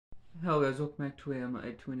Hello guys, welcome back to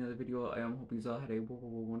another video. I am hoping you all had a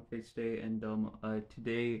one face day, and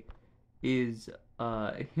today is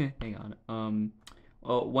hang on,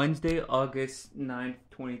 Wednesday, August 9th,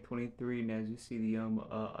 2023, and as you see the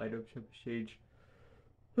item ship exchange.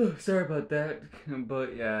 Sorry about that,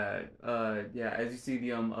 but yeah, as you see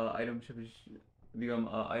the item ship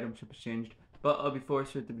exchanged. But before I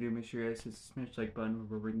start the video, make sure you guys hit the smash like button,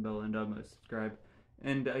 ring bell, and subscribe.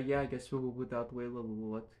 And yeah, I guess without the way,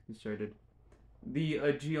 let's get started. The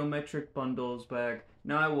Geometrik bundle is back.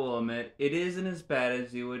 Now, I will admit, it isn't as bad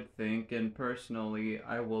as you would think, and personally,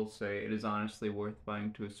 I will say it is honestly worth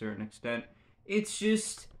buying to a certain extent. It's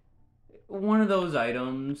just one of those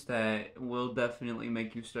items that will definitely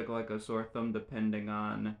make you stick like a sore thumb depending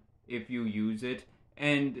on if you use it.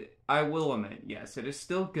 And I will admit, yes, it is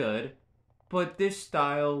still good, but this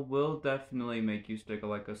style will definitely make you stick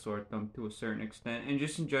like a sore thumb to a certain extent. And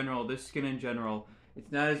just in general, this skin in general,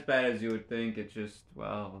 it's not as bad as you would think. It's just,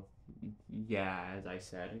 well, yeah, as I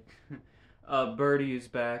said. Birdie is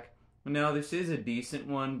back. Now, this is a decent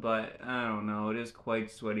one, but I don't know. It is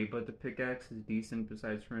quite sweaty, but the pickaxe is decent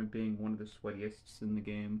besides from it being one of the sweatiest in the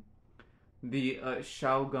game. The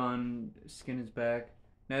Shogun skin is back.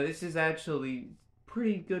 Now, this is actually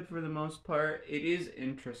pretty good for the most part. It is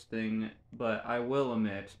interesting, but I will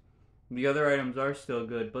admit, the other items are still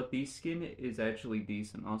good, but the skin is actually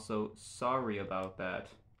decent. Also, sorry about that.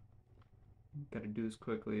 Gotta do this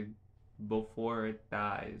quickly before it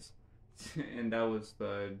dies. And that was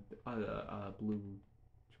the blue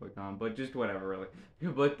Joy-Con, but just whatever, really.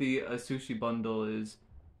 But the sushi bundle is...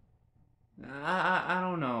 I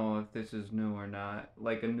don't know if this is new or not,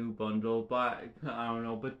 like a new bundle, but I don't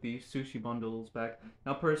know, but the sushi bundle is back.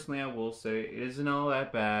 Now, personally, I will say, it isn't all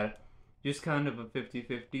that bad, just kind of a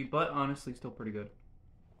 50-50, but honestly, still pretty good.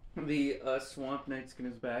 The Swamp Knight skin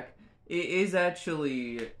is back. It is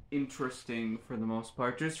actually interesting for the most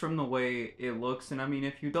part, just from the way it looks, and I mean,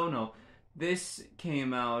 if you don't know, this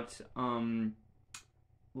came out,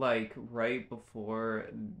 like right before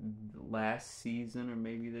last season or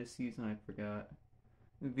maybe this season, I forgot.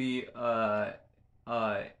 The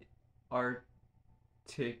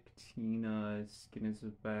Arctic Tina skin is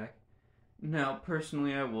back. Now,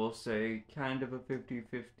 personally, I will say kind of a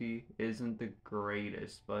 50-50, isn't the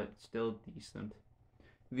greatest, but still decent.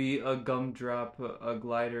 The Gumdrop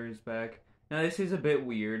glider is back. Now, this is a bit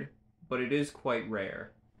weird, but it is quite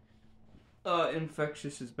rare.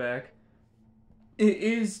 Infectious is back. It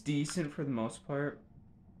is decent for the most part.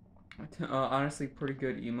 Honestly, pretty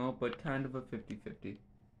good emo, but kind of a 50-50.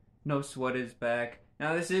 No Sweat is back.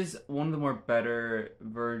 Now, this is one of the more better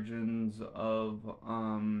versions of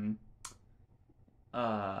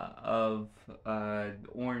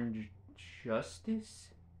Orange Justice?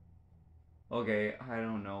 Okay, I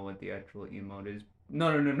don't know what the actual emote is.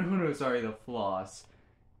 No, sorry, the floss.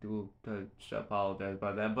 To apologize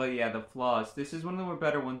about that. But yeah, the floss. This is one of the more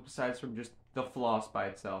better ones besides from just the floss by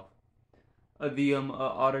itself. The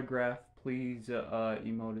autograph please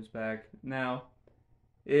emote is back. Now,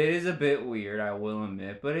 it is a bit weird, I will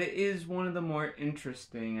admit, but it is one of the more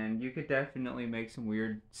interesting, and you could definitely make some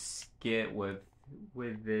weird skit with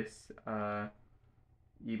this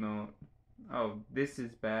emote. Oh, this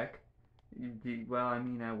is back. Well, I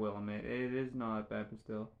mean, I will admit, it is not bad, but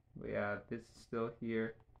still. But yeah, this is still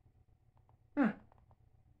here. Huh.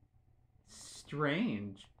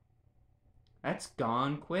 Strange. That's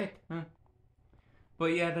gone quick, huh?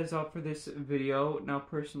 But yeah, that's all for this video. Now,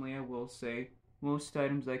 personally, I will say, most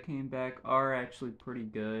items that came back are actually pretty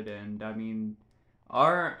good, and I mean,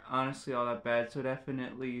 are honestly all that bad, so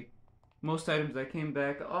definitely, most items that came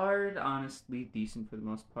back are honestly decent for the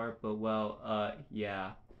most part, but well,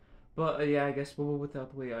 yeah. But yeah, I guess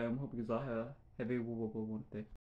without the way, I am hoping you all have a one day.